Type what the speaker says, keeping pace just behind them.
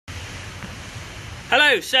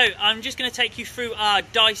Hello, so I'm just going to take you through our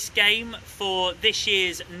dice game for this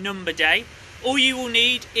year's number day. All you will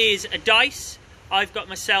need is a dice. I've got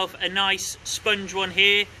myself a nice sponge one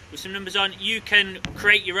here with some numbers on. You can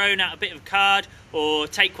create your own out of a bit of a card or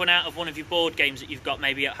take one out of one of your board games that you've got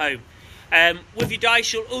maybe at home. With your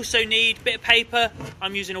dice you'll also need a bit of paper.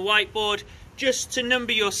 I'm using a whiteboard just to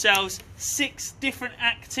number yourselves 6 different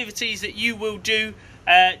activities that you will do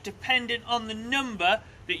dependent on the number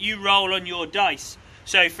that you roll on your dice.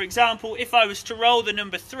 So for example, if I was to roll the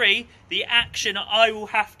number 3, the action I will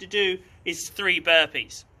have to do is 3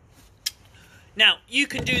 burpees. Now you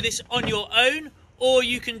can do this on your own, or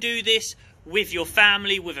you can do this with your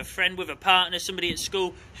family, with a friend, with a partner, somebody at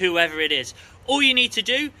school, whoever it is. All you need to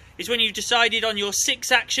do is, when you've decided on your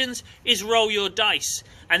 6 actions, is roll your dice,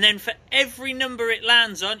 and then for every number it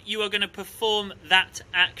lands on, you are going to perform that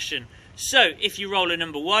action. So if you roll a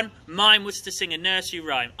number 1, mine was to sing a nursery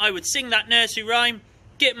rhyme. I would sing that nursery rhyme,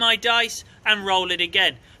 get my dice and roll it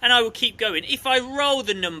again, and I will keep going. If I roll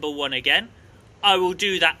the number 1 again, I will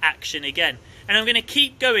do that action again, and I'm going to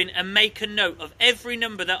keep going and make a note of every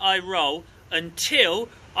number that I roll until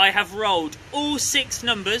I have rolled all 6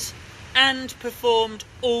 numbers and performed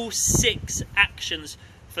all 6 actions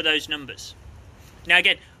for those numbers. Now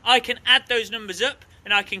again, I can add those numbers up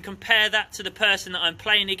and I can compare that to the person that I'm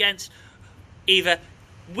playing against, either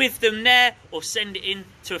with them there or send it in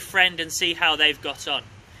to a friend and see how they've got on.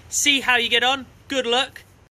 See how you get on. Good luck.